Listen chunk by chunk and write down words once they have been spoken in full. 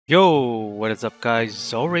Yo, what is up guys?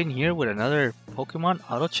 Zorain here with another Pokemon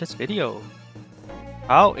Auto Chess video.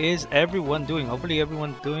 How is everyone doing? Hopefully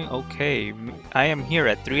everyone's doing okay. I am here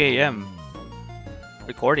at 3 a.m.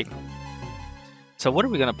 recording. So what are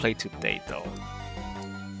we gonna play today though?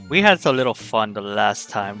 We had a little fun the last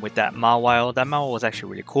time with that Mawile. That Mawile was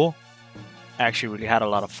actually really cool. I actually really had a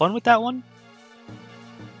lot of fun with that one.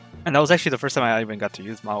 And that was actually the first time I even got to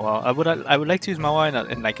use Mawile. I would like to use Mawile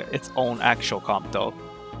in like its own actual comp though.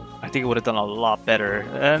 I think it would have done a lot better,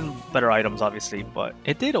 and better items obviously, but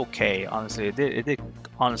it did okay, honestly. It did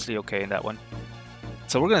honestly okay in that one.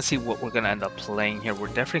 So we're gonna see what we're gonna end up playing here.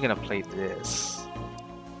 We're definitely gonna play this.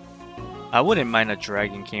 I wouldn't mind a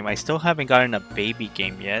dragon game. I still haven't gotten a baby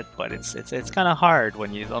game yet, but it's kind of hard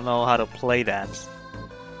when you don't know how to play that. It's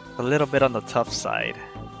a little bit on the tough side.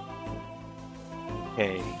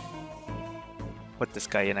 Okay, put this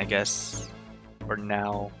guy in, I guess, for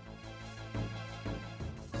now.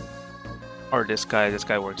 Or this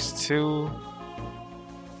guy works too.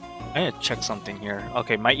 I need to check something here.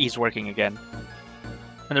 Okay, my E's working again.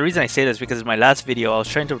 And the reason I say this is because in my last video I was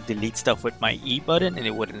trying to delete stuff with my E button and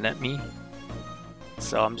it wouldn't let me.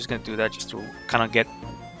 So I'm just gonna do that just to kind of get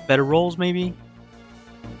better rolls maybe.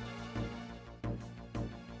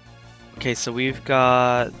 Okay, so we've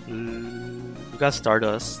got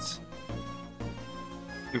Stardust.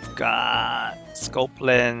 We've got Scope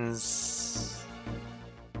Lens.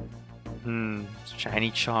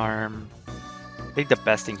 Shiny Charm. I think the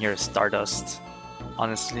best thing here is Stardust,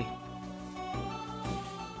 honestly.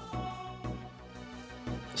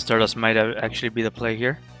 Stardust might actually be the play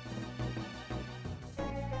here.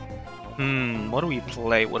 What do we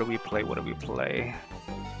play? What do we play? What do we play?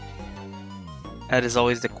 That is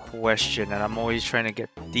always the question, and I'm always trying to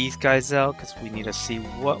get these guys out because we need to see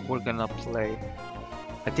what we're gonna play.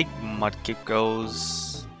 I think Mudkip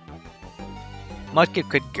goes. Mudkip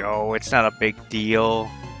could go, it's not a big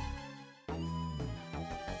deal.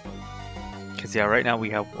 Because yeah, right now we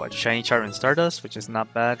have what? Shiny Charm and Stardust, which is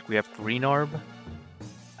not bad. We have Green Orb.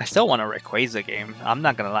 I still want a Rayquaza game. I'm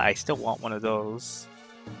not gonna lie, I still want one of those.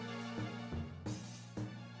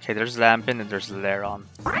 Okay, there's Lampin and there's Lairon.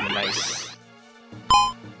 Nice.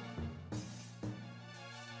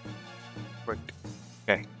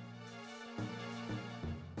 Okay.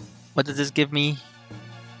 What does this give me?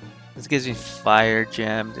 This gives me Fire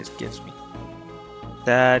Gem, this gives me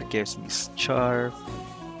that, gives me Charve,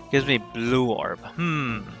 gives me Blue Orb.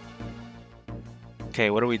 Okay,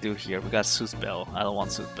 what do we do here? We got Soothbell. I don't want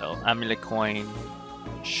Soothbell. Amulet Coin.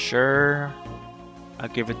 Sure. I'll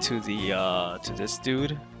give it to the to this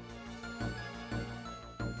dude.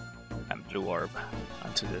 And Blue Orb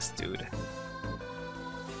onto this dude.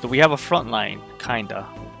 So we have a front line, kinda.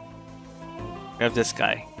 We have this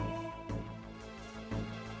guy.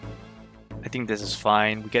 I think this is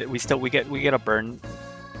fine. We get a burn.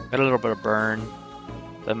 Got a little bit of burn.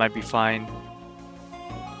 That might be fine.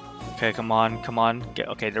 Okay, come on.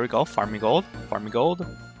 Okay, there we go. Farming gold.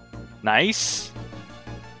 Nice.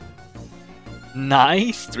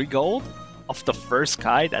 3 gold off the first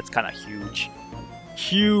guy. That's kind of huge.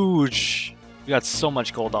 Huge. We got so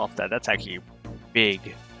much gold off that. That's actually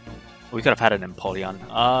big. We could have had an Empoleon.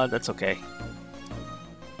 That's okay.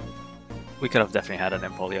 We could have definitely had an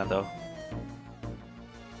Empoleon though.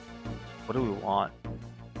 What do we want?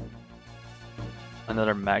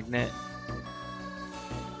 Another magnet?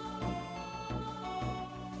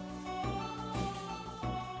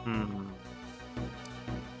 We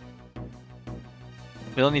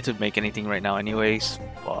don't need to make anything right now anyways,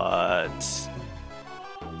 but...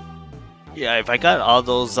 yeah, if I got all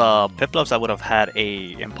those Piplups, I would have had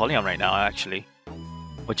a Empoleon right now actually.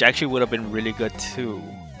 Which actually would have been really good too,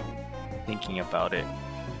 thinking about it.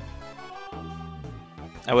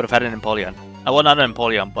 I would have had an Empoleon. Well, not an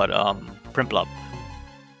Empoleon, but Prinplup.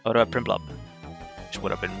 I would have had Prinplup, which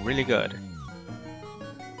would have been really good.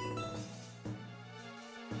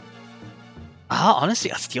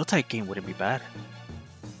 Honestly, a Steel type game wouldn't be bad.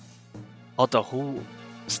 Although,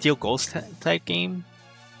 Steel Ghost type game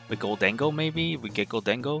with Goldengo maybe? We get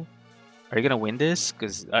Goldengo. Are you gonna win this?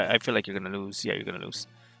 Because I feel like you're gonna lose. Yeah, you're gonna lose.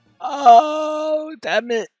 Oh,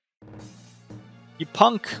 damn it! You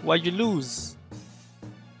punk! Why'd you lose?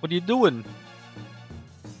 What are you doing?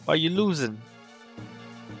 Why are you losing?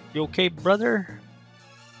 You okay, brother?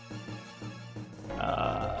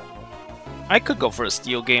 I could go for a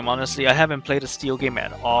Steel game, honestly. I haven't played a Steel game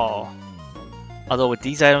at all. Although with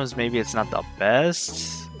these items, maybe it's not the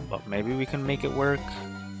best, but maybe we can make it work.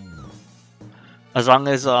 As long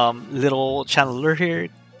as little Channeler here,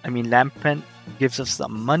 I mean Lampent, gives us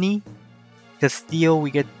some money. Because Steel, we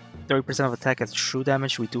get 30% of attack as true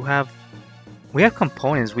damage. We do have We have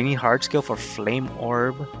components. We need hard skill for Flame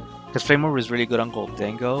Orb. Because Flame Orb is really good on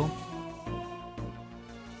Goldango.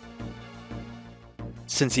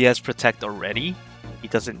 Since he has Protect already, he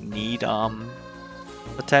doesn't need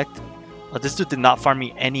Protect. But this dude did not farm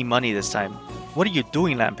me any money this time. What are you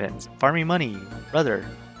doing, Lampens? Farm me money, brother.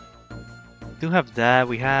 We do have that.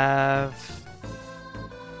 We have...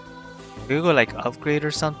 We could go like upgrade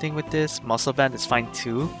or something with this. Muscle Band is fine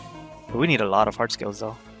too. But we need a lot of hard skills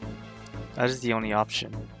though. That is the only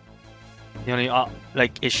option. The only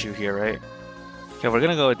like issue here, right? Okay, we're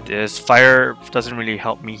gonna go with this. Fire doesn't really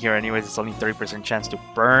help me here anyways. It's only 30% chance to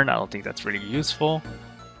burn. I don't think that's really useful.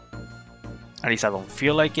 At least I don't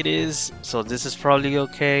feel like it is. So this is probably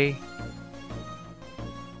okay.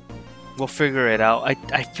 We'll figure it out.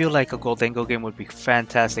 I feel like a Goldango game would be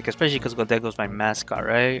fantastic, especially because Goldango is my mascot,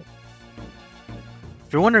 right?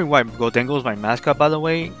 If you're wondering why Goldango is my mascot, by the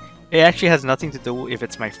way, it actually has nothing to do if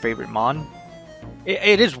it's my favorite mon.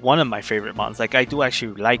 It is one of my favorite mons. Like, I do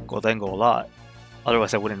actually like Goldango a lot.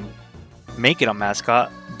 Otherwise, I wouldn't make it a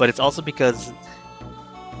mascot. But it's also because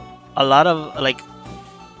a lot of, like,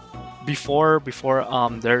 before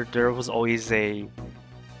there was always a,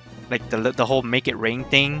 like, the whole make it rain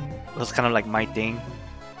thing was kind of like my thing.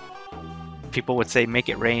 People would say make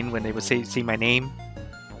it rain when they would see my name.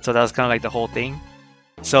 So that was kind of like the whole thing.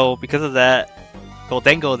 So because of that,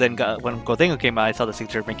 Goldango then got, when Goldango came out, I saw the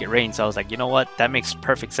signature make it rain, so I was like, you know what, that makes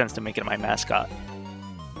perfect sense to make it my mascot.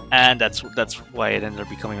 And that's why it ended up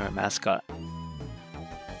becoming my mascot.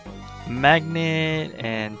 Magnet,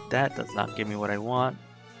 and that does not give me what I want.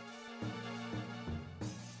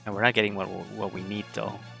 And we're not getting what we need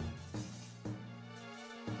though.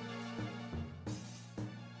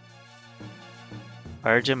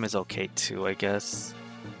 Fire Gem is okay too, I guess.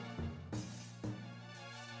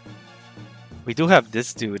 We do have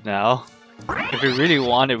this dude now. If we really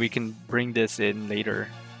want it, we can bring this in later.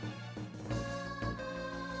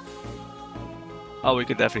 Oh, we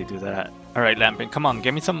could definitely do that. All right, Lampin, come on,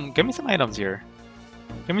 give me some items here.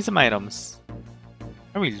 Give me some items. Why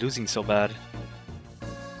are we losing so bad?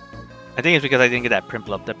 I think it's because I didn't get that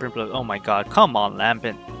Prinplup. That Prinplup. Oh my god, come on,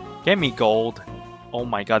 Lampin, get me gold. Oh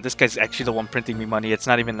my god, this guy's actually the one printing me money. It's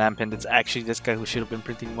not even Lampin. It's actually this guy who should have been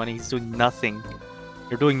printing money. He's doing nothing.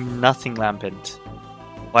 You're doing nothing, Lampent.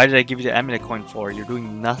 Why did I give you the Amulet coin for? You're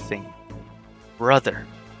doing nothing. Brother,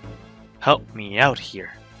 help me out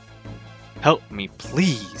here. Help me,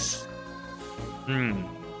 please.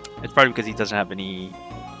 It's probably because he doesn't have any...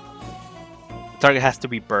 The target has to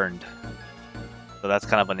be burned. So that's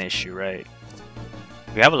kind of an issue, right?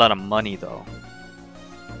 We have a lot of money, though.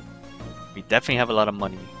 We definitely have a lot of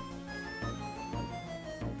money.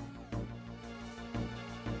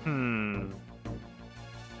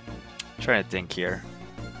 Trying to think here.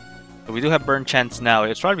 But we do have burn chance now.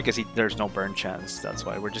 It's probably because there's no burn chance. That's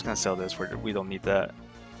why we're just gonna sell this. We don't need that.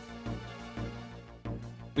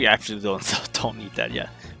 We actually don't need that. Yeah,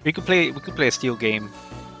 we could play a steel game.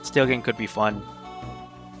 Steel game could be fun.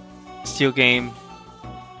 Steel game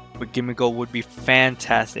with Gimme Go would be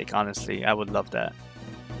fantastic. Honestly, I would love that.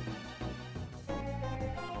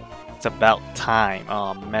 It's about time.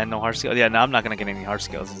 Oh man, no hard skills. Yeah, no, I'm not gonna get any hard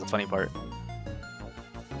skills. Is the funny part.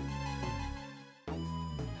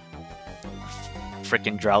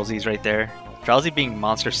 Freaking Drowsy's right there. Drowsy being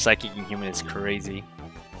monster, psychic, and human is crazy.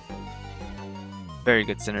 Very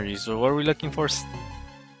good synergy. So what are we looking for?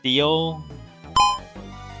 Steel?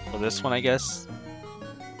 So this one, I guess.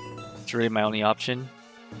 It's really my only option.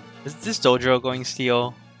 Is this Dojo going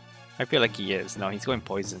steel? I feel like he is. No, he's going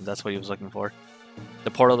poison. That's what he was looking for.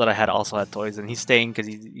 The portal that I had also had poison. He's staying because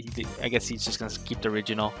I guess he's just gonna keep the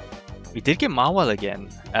original. We did get Mawal again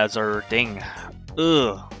as our thing.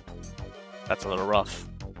 Ugh. That's a little rough.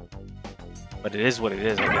 But it is what it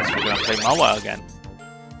is, I guess. We're gonna play Mawal again.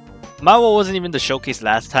 Mawal wasn't even the showcase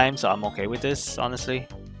last time, so I'm okay with this, honestly.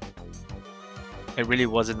 It really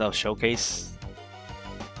wasn't a showcase.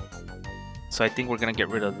 So I think we're gonna get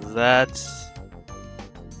rid of that.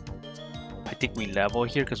 I think we level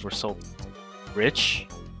here because we're so rich.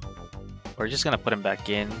 We're just gonna put him back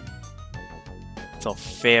in. So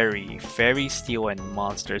Fairy, Steel, and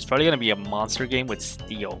Monster. It's probably gonna be a monster game with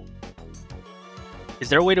Steel. Is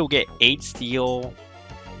there a way to get 8 Steel,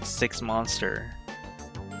 6 Monster?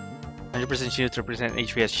 100% shield, 3%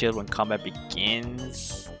 HP as shield when combat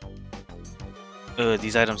begins. Ugh,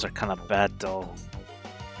 these items are kind of bad though.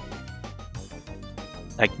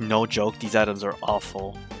 Like, no joke, these items are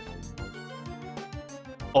awful.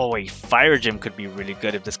 Oh wait, Fire Gem could be really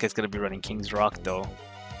good if this guy's gonna be running King's Rock though.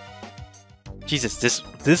 Jesus,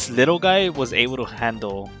 this little guy was able to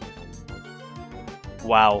handle...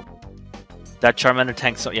 Wow. That Charmander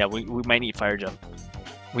tank, so yeah, we might need Fire Gem.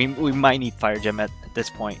 We might need Fire Gem at this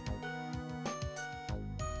point.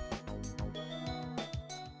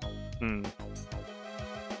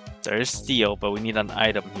 There is Steel, but we need an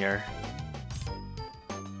item here.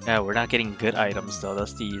 Yeah, we're not getting good items though.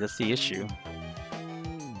 That's the issue.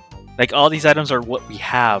 Like, all these items are what we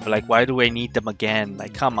have. Like, why do I need them again?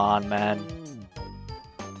 Like, come on, man.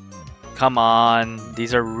 Come on.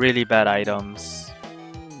 These are really bad items.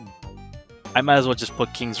 I might as well just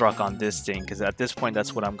put King's Rock on this thing, because at this point,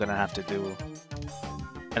 that's what I'm gonna have to do.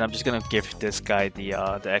 And I'm just gonna give this guy the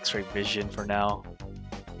X-ray vision for now.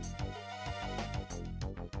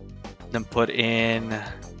 Then put in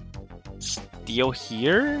Steel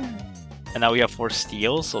here, and now we have 4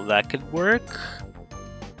 Steel, so that could work.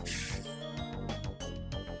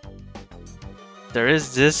 There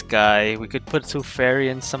is this guy. We could put 2 Fairy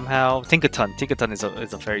in somehow. Tinkaton. Tinkaton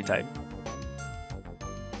is a Fairy type.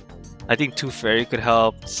 I think 2 Fairy could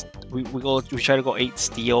help. We try to go 8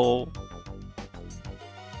 Steel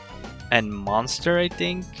and Monster, I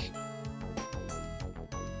think.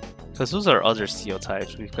 Because those are other Steel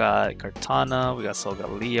types. We've got Kartana, we got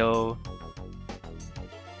Solgaleo.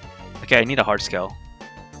 Okay, I need a hard scale.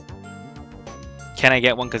 Can I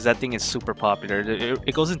get one? Because that thing is super popular.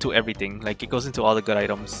 It goes into everything. Like, it goes into all the good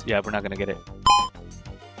items. Yeah, we're not gonna get it.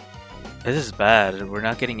 This is bad. We're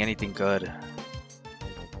not getting anything good.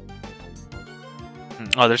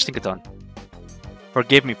 Oh, there's Tinkaton.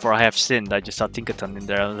 Forgive me for I have sinned. I just saw Tinkaton in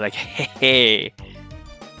there. I was like, hey.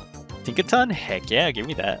 Tinkaton? Heck yeah, give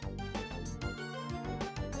me that.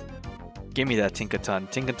 Give me that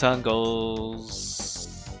Tinkaton. Tinkaton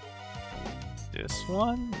goes... this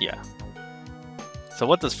one? Yeah. So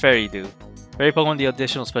what does Fairy do? Fairy Pokemon deal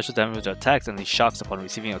additional special damage to attacks and he shocks upon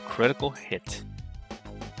receiving a critical hit.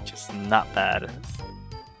 Which is not bad.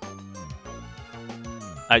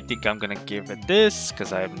 I think I'm gonna give it this,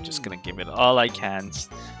 because I'm just gonna give it all I can. So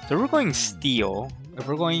we're going Steel. If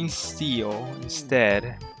we're going Steel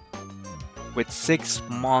instead, with 6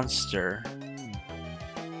 Monster,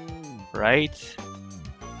 right?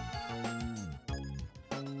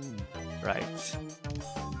 Right.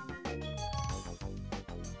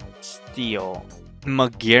 Steel.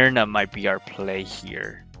 Magearna might be our play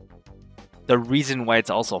here. The reason why it's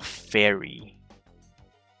also Fairy.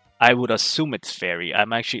 I would assume it's Fairy.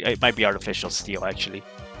 It might be artificial Steel actually.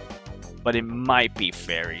 But it might be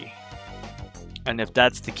Fairy. And if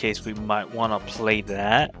that's the case, we might want to play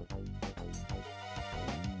that.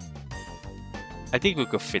 I think we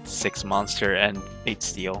could fit 6 Monster and 8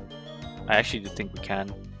 Steel. I actually do think we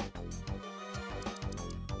can.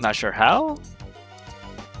 Not sure how,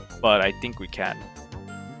 but I think we can.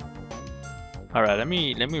 All right, let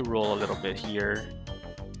me roll a little bit here.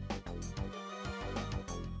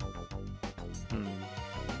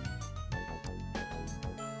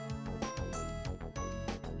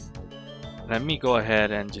 Let me go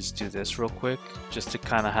ahead and just do this real quick, just to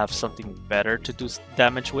kind of have something better to do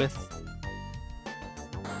damage with.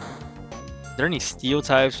 Are there any Steel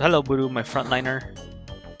types? Hello, Buru, my frontliner.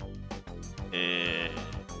 We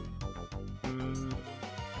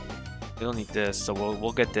don't need this, so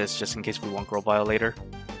we'll get this just in case we want Grovyle later.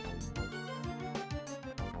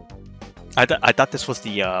 I thought this was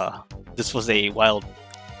a wild.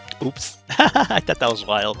 Oops, I thought that was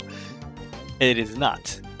wild. It is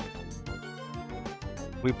not.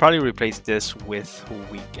 We probably replace this with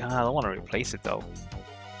I don't want to replace it though.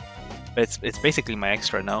 It's basically my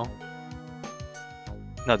extra, no?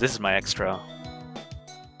 No, this is my extra.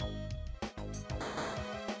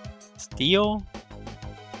 Steel.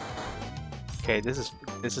 Okay, this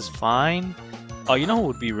is fine. Oh, you know what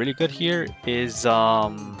would be really good here is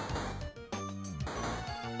Honedge.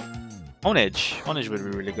 Honedge would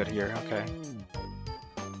be really good here. Okay,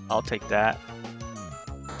 I'll take that.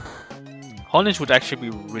 Honedge would actually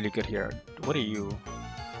be really good here. What are you?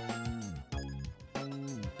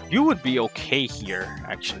 You would be okay here,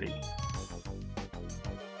 actually.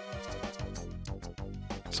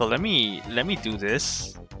 So let me do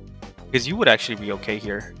this, because you would actually be okay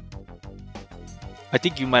here. I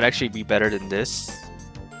think you might actually be better than this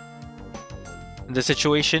in this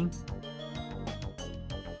situation,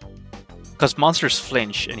 because monsters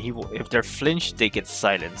flinch, and if they're flinched, they get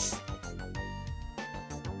silenced.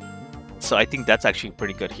 So I think that's actually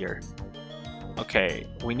pretty good here. Okay,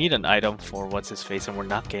 we need an item for what's his face, and we're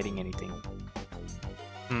not getting anything.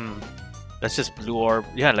 That's just blue orb.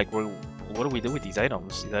 Yeah, like what do we do with these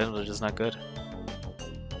items? These items are just not good.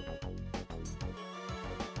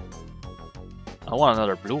 I want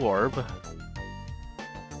another blue orb.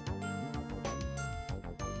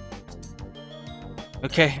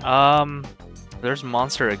 Okay, There's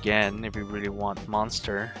monster again, if you really want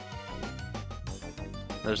monster.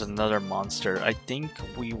 There's another monster. I think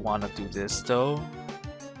we want to do this though.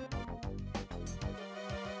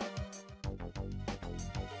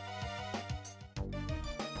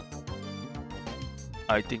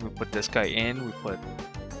 I think we put this guy in. We put.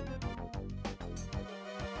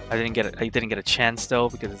 I didn't get a chance though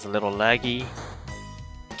because it's a little laggy.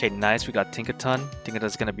 Okay, nice. We got Tinkaton.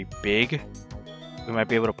 Tinkaton's gonna be big. We might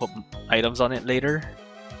be able to put items on it later,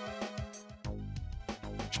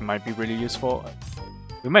 which might be really useful.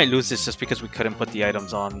 We might lose this just because we couldn't put the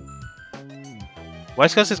items on.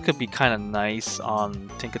 Wise Guesses could be kind of nice on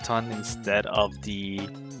Tinkaton instead of the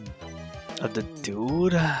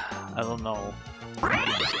dude. I don't know.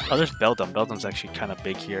 Oh, there's Beldum. Beldum's actually kind of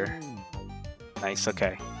big here. Nice.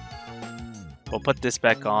 Okay. We'll put this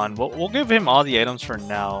back on. We'll give him all the items for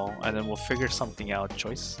now, and then we'll figure something out.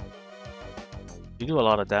 Choice. You do a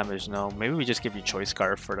lot of damage, no? Maybe we just give you Choice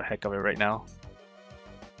Scarf for the heck of it right now.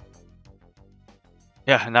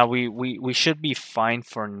 Yeah, now we should be fine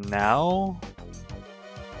for now.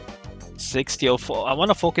 6 steel. I want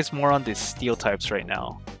to focus more on the steel types right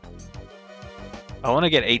now. I want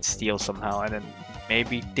to get 8 steel somehow, and then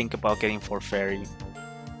maybe think about getting 4 fairy.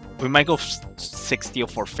 We might go 6 steel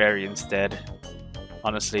for fairy instead,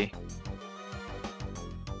 honestly.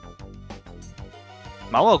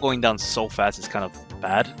 Mawa going down so fast is kind of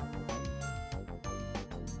bad.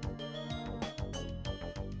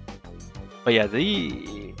 But yeah,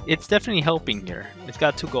 it's definitely helping here. It's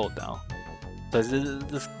got 2 gold now. So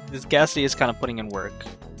this Ghastly is kind of putting in work.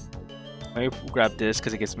 Maybe grab this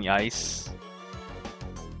because it gives me ice.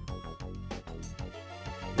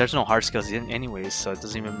 There's no hard skills anyways, so it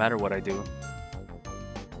doesn't even matter what I do.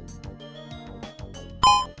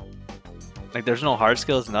 Like, there's no hard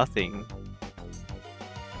skills, nothing.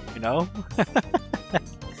 You know?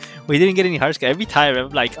 We didn't get any hard skills. Every time I'm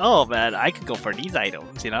like, oh man, I could go for these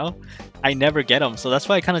items, you know? I never get them, so that's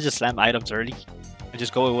why I kind of just slam items early. And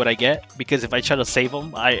just go with what I get, because if I try to save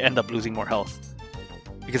them, I end up losing more health.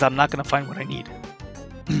 Because I'm not going to find what I need.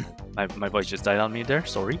 my voice just died on me there,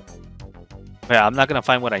 sorry. But yeah, I'm not going to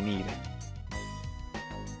find what I need.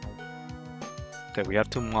 Okay, we have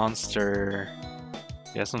 2 monster.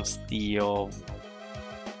 We have some steel.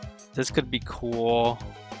 This could be cool.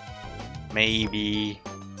 Maybe.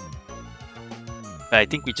 But I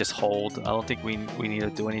think we just hold. I don't think we need to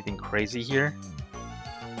do anything crazy here.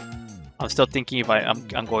 I'm still thinking if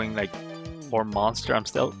I'm going like for monster. I'm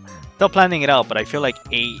still planning it out, but I feel like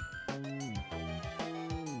 8.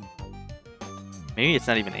 Maybe it's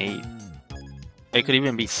not even 8. It could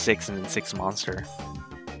even be 6 and then 6 monster.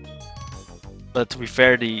 But to be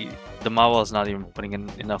fair, the Mawa is not even putting in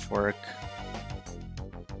enough work.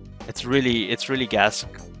 It's really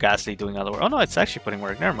Ghastly doing all the work. Oh no, it's actually putting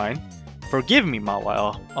work. Never mind. Forgive me,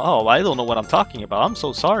 Mawa. Oh, I don't know what I'm talking about. I'm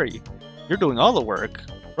so sorry. You're doing all the work.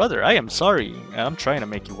 Brother, I am sorry. I'm trying to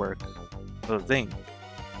make you work. That's the thing.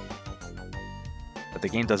 But the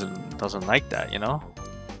game doesn't like that, you know?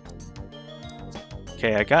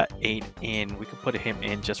 Okay, I got 8 in. We could put him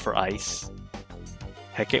in just for ice.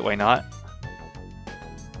 Heck it, why not?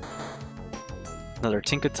 Another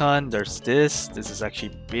Tinkaton. There's this. This is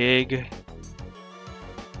actually big.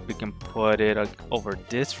 We can put it over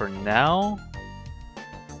this for now.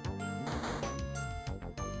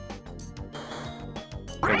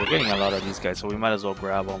 Okay, we're getting a lot of these guys, so we might as well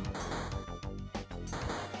grab them.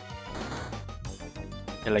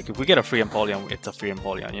 Yeah, like if we get a free Empoleon, it's a free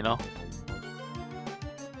Empoleon, you know?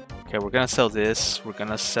 Okay, we're gonna sell this. We're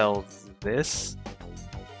gonna sell this.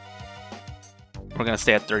 We're gonna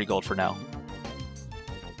stay at 30 gold for now.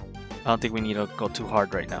 I don't think we need to go too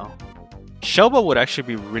hard right now. Shelba would actually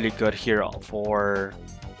be really good here for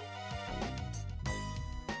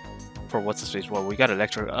what's this face? Well, we got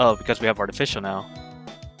electric. Oh, because we have artificial now.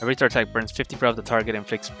 Every third attack burns 50% of the target and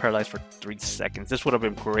inflicts paralyzed for 3 seconds. This would have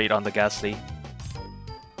been great on the Ghastly.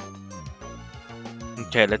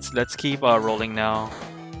 Okay, let's keep rolling now.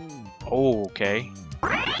 Oh, okay.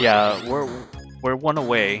 Yeah, we're 1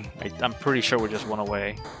 away. I'm pretty sure we're just 1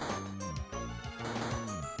 away.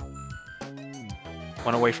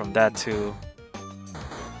 1 away from that too.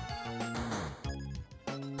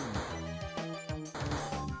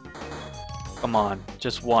 Come on,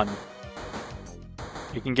 just 1.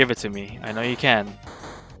 You can give it to me. I know you can.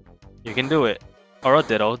 You can do it. Or a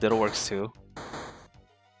Ditto. Ditto works too.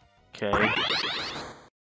 Okay.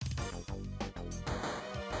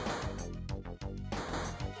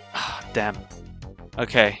 Damn.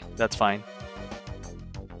 Okay, that's fine.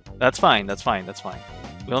 That's fine. That's fine. That's fine.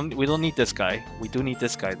 We don't need this guy. We do need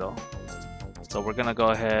this guy though. So we're gonna go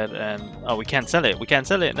ahead and we can't sell it. We can't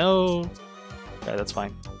sell it. No. Yeah, that's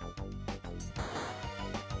fine.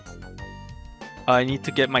 I need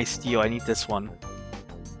to get my steel. I need this one.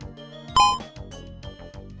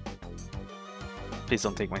 Please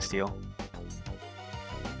don't take my steel.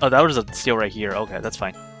 Oh, that was a steel right here. Okay, that's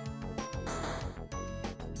fine.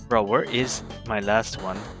 Bro, where is my last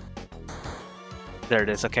one? There it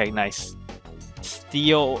is. Okay, nice.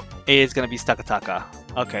 Steel is gonna be Stakataka.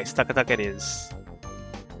 Okay, Stakataka it is.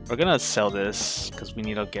 We're gonna sell this because we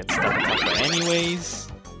need to get Stakataka anyways.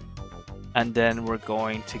 And then we're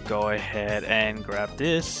going to go ahead and grab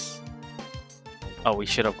this. Oh, we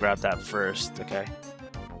should have grabbed that first. Okay.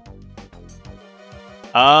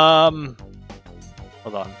 Hold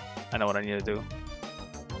on. I know what I need to do.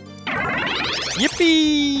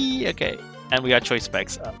 Yippee! Okay. And we got choice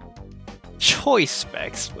specs. Choice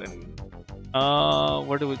specs. Where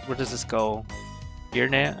does this go? Here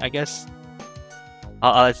now, I guess.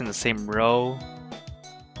 It's in the same row.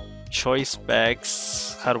 Choice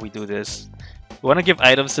specs. How do we do this? We want to give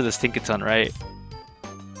items to this Tinkaton, right?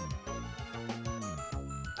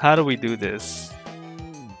 How do we do this?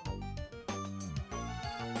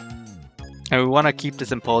 And we want to keep this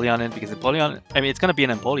Empoleon in because Empoleon, I mean, it's going to be an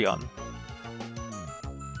Empoleon.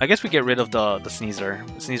 I guess we get rid of the Sneasler.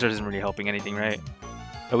 The Sneasler isn't really helping anything, right?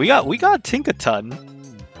 But we got Tinkaton.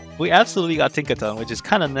 We absolutely got Tinkaton, which is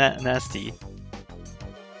kind of nasty.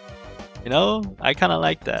 You know, I kind of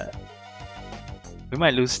like that. We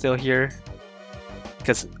might lose still here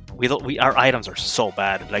because our items are so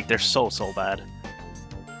bad. Like they're so bad.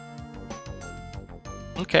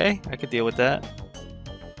 Okay, I could deal with that.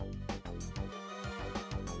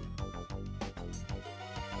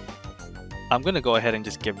 I'm gonna go ahead and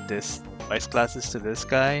just give this Vice Classes to this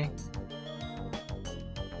guy.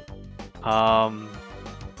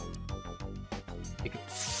 You could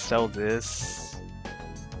sell this.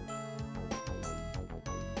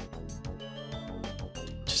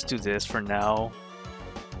 Just do this for now.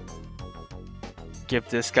 Give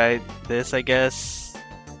this guy this, I guess.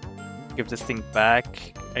 Give this thing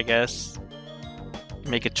back, I guess.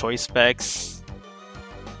 Make a choice specs.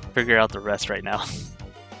 Figure out the rest right now.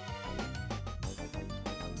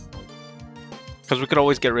 Because we could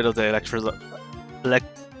always get rid of the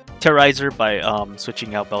Electrizer by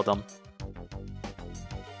switching out Beldum.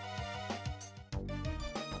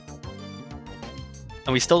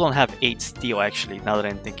 And we still don't have 8 steel actually, now that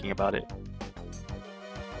I'm thinking about it.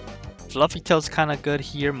 Fluffy Tail's kind of good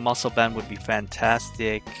here. Muscle Band would be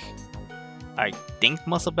fantastic. I think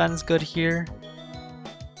Muscle Band is good here.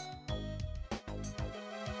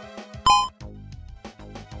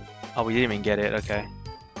 Oh, we didn't even get it, okay.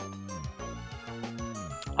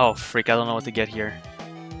 Oh freak, I don't know what to get here.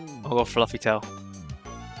 I'll go Fluffy Tail.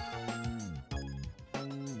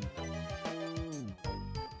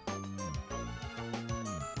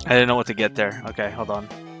 I didn't know what to get there. Okay, hold on.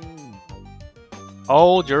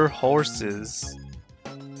 Hold your horses.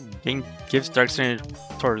 King gives Dark Stranger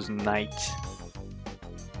towards Knight.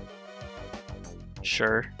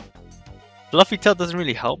 Sure. Fluffy Tail doesn't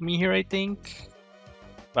really help me here, I think.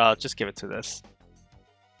 Well, I'll just give it to this.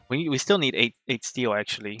 We still need 8 steel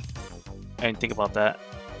actually. I didn't think about that.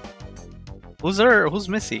 Who's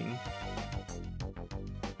missing?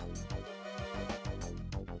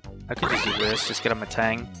 I could just do this, just get him a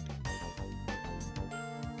Tang.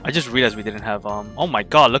 I just realized we didn't have oh my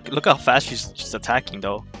god, look how fast she's attacking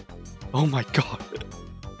though. Oh my god.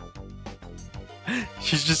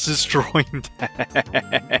 She's just destroying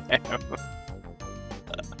them.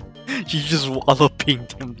 She's just walloping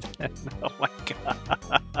them. Oh my god.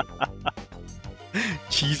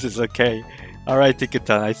 Jesus, okay. Alright,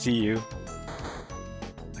 Tinkaton, I see you.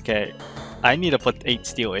 Okay, I need to put 8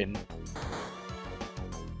 steel in.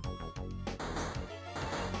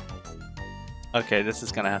 Okay, this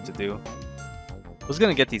is gonna have to do. Who's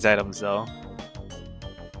gonna get these items though?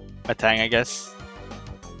 A Tang, I guess.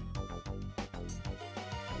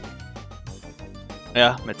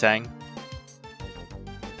 Yeah, Metang.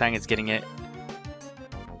 Tang is getting it.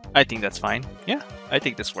 I think that's fine. Yeah, I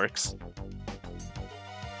think this works.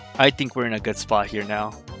 I think we're in a good spot here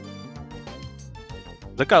now.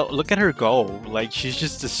 Look at her go. Like she's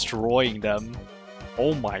just destroying them.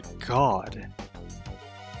 Oh my god.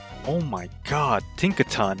 Oh my god,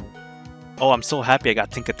 Tinkaton. Oh, I'm so happy I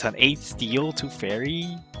got Tinkaton. 8 steel, 2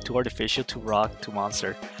 fairy, 2 artificial, 2 rock, 2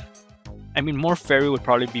 monster. I mean, more fairy would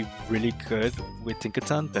probably be really good with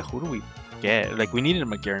Tinkaton, but who do we get? Like, we needed a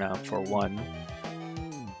Magearna for 1.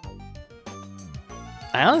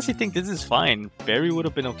 I honestly think this is fine. Fairy would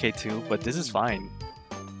have been okay too, but this is fine.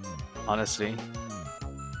 Honestly.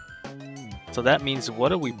 So that means what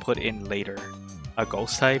do we put in later? A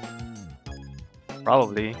ghost type?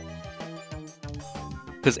 Probably.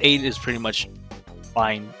 Because 8 is pretty much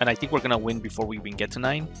fine, and I think we're gonna win before we even get to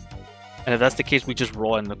 9. And if that's the case, we just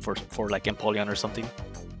roll and look for like Empoleon or something.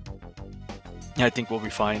 Yeah, I think we'll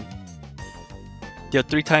be fine. Deal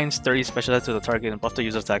 3 times 30 special attack to the target and buff the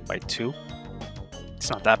user's attack by 2.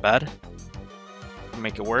 It's not that bad.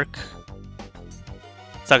 Make it work.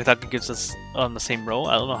 Sakataka gives us on the same row.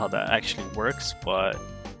 I don't know how that actually works, but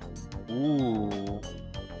ooh.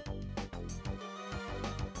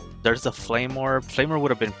 There's a Flame Orb. Flame Orb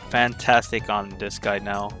would have been fantastic on this guy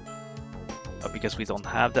now. But because we don't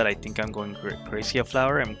have that, I think I'm going Gracia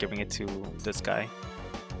Flower. I'm giving it to this guy.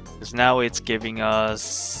 Because now it's giving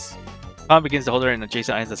us... Calm begins the holder and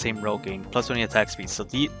adjacent items the same row gain. Plus 20 attack speed. So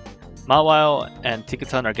the Mawile and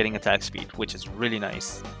Tinkaton are getting attack speed, which is really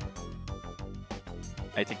nice.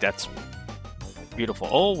 I think that's beautiful.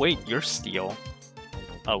 Oh wait, you're Steel.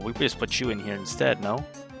 Oh, we just put you in here instead, no?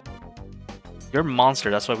 You're a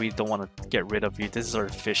monster, that's why we don't want to get rid of you. This is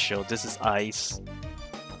artificial, this is ice.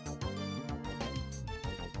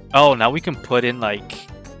 Oh, now we can put in like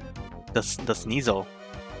the Sneasel.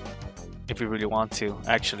 If we really want to,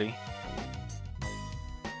 actually.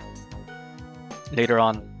 Later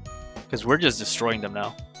on. Because we're just destroying them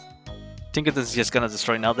now. Tinkaton is just gonna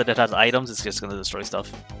destroy. Now that it has items, it's just gonna destroy stuff.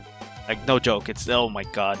 Like, no joke. It's, oh my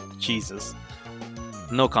god, Jesus.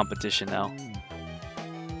 No competition now.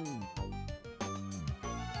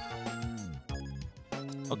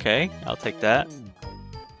 Okay, I'll take that.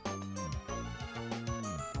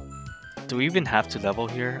 Do we even have to level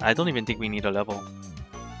here? I don't even think we need a level.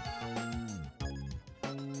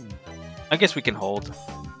 I guess we can hold.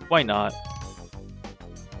 Why not?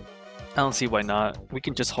 I don't see why not. We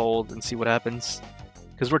can just hold and see what happens.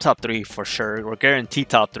 Because we're top 3 for sure. We're guaranteed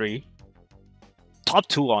top 3. Top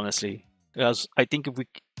 2, honestly. Because I think if we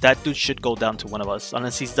that dude should go down to one of us.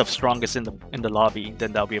 Unless he's the strongest in the lobby,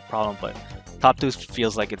 then that'll be a problem. But top 2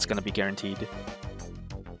 feels like it's gonna be guaranteed.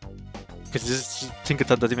 Because this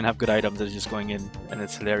Tinkaton doesn't even have good items. They're just going in, and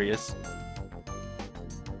it's hilarious.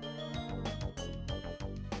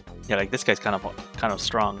 Yeah, like this guy's kind of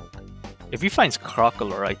strong. If he finds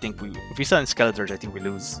Crocolore, I think we... If he finds Skeletor's, I think we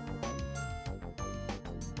lose.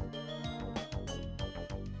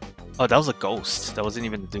 Oh, that was a ghost. That wasn't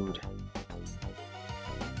even the dude.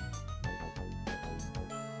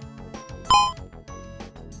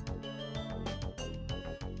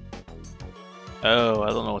 Oh,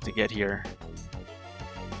 I don't know what to get here.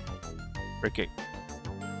 Frick it.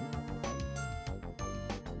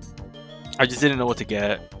 I just didn't know what to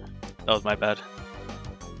get. That was my bad.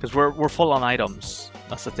 Because we're full on items.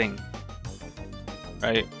 That's the thing.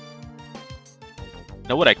 Right? You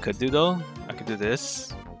know what I could do though? I could do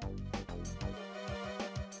this.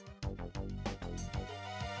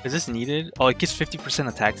 Is this needed? Oh, it gives 50%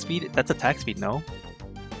 attack speed? That's attack speed, no?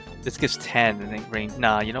 This gives 10 and then range.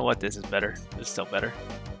 Nah, you know what? This is better. This is still better.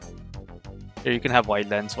 Here, you can have wide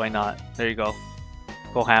lens. Why not? There you go.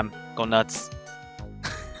 Go ham. Go nuts.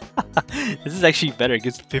 This is actually better. It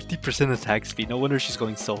gives 50% attack speed. No wonder she's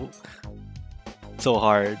going so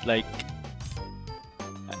hard. Like,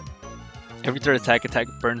 every third attack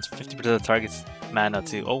burns 50% of the target's mana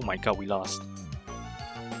too. Oh my god, we lost.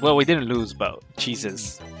 Well, we didn't lose, but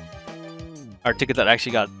Jesus. Our ticket that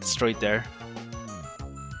actually got destroyed there.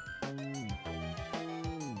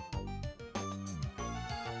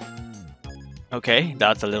 Okay,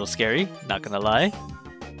 that's a little scary, not gonna lie.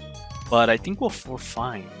 But I think we're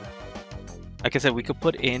fine. Like I said, we could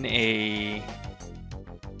put in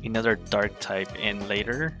another dark type in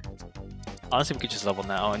later. Honestly, we could just level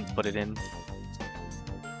now and put it in.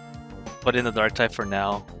 Put in the dark type for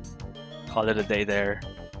now. Call it a day there.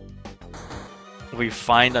 We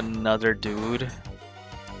find another dude.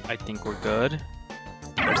 I think we're good.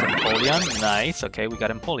 There's Empoleon. Nice. Okay, we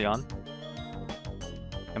got Empoleon.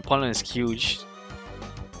 Empoleon is huge.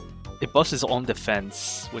 It buffs his own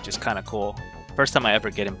defense, which is kind of cool. First time I ever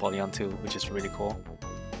get Empoleon too, which is really cool.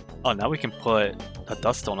 Oh, now we can put a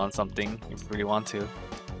Dust Stone on something if we really want to.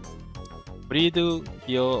 What do you do?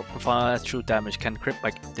 Deal profound true damage, can crit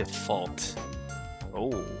by default.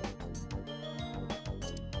 Oh.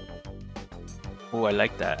 Oh, I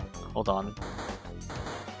like that. Hold on.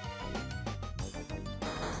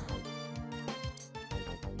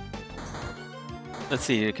 Let's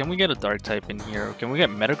see, can we get a dark type in here? Can we get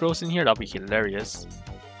Metagross in here? That'll be hilarious.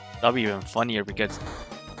 That'll be even funnier because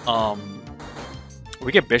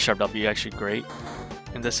we get Bisharp, that'll be actually great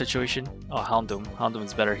in this situation. Oh, Houndoom. Houndoom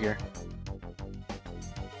is better here.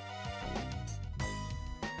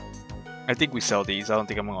 I think we sell these. I don't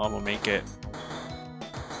think I'm gonna make it.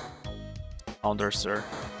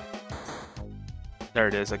 There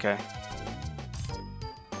it is, okay.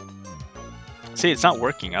 See, it's not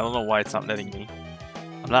working. I don't know why it's not letting me.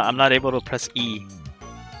 I'm not able to press E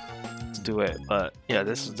to do it, but yeah,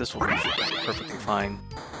 this will be perfectly fine.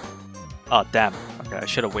 Oh damn. Okay, I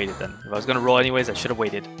should have waited then. If I was gonna roll anyways, I should have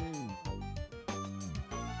waited.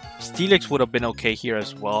 Steelix would have been okay here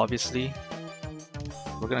as well, obviously.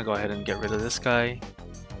 We're gonna go ahead and get rid of this guy.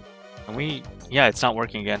 And yeah, it's not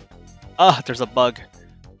working again. Ah, there's a bug.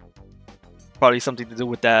 Probably something to do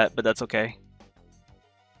with that, but that's okay.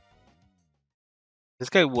 This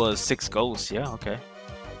guy was 6 ghosts, yeah, okay.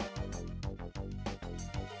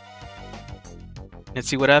 Let's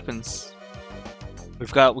see what happens. We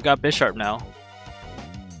got Bisharp now.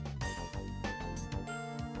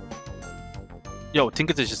 Yo,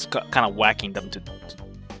 Tinkaton is just kind of whacking them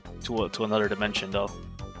to another dimension though.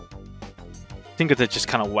 Tinkaton just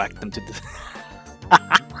kind of whacked them to the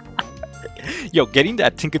Yo, getting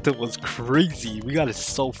that Tinkaton was crazy. We got it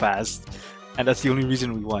so fast. And that's the only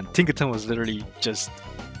reason we won. Tinkaton was literally just...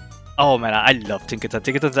 Oh man, I love Tinkaton.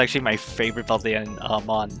 Tinkaton's actually my favorite Paldean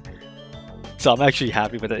mon. So I'm actually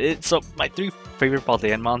happy with it. So my 3 favorite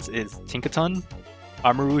Paldean mons is Tinkaton,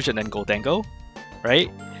 Armarouge, and then Goldengo.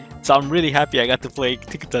 Right? So I'm really happy I got to play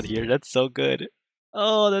Tinkaton here. That's so good.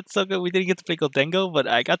 Oh, that's so good. We didn't get to play Goldengo, but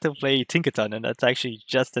I got to play Tinkaton, and that's actually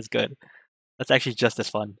just as good. That's actually just as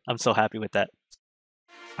fun. I'm so happy with that.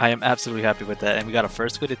 I am absolutely happy with that, and we got a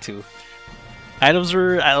first with it too. Items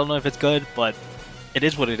were, I don't know if it's good, but it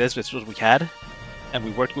is what it is. It's what we had, and we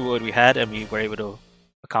worked with what we had, and we were able to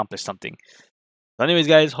accomplish something. So anyways,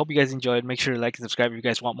 guys, hope you guys enjoyed. Make sure to like and subscribe if you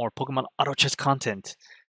guys want more Pokemon Auto Chess content.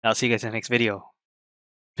 And I'll see you guys in the next video.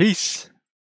 Peace!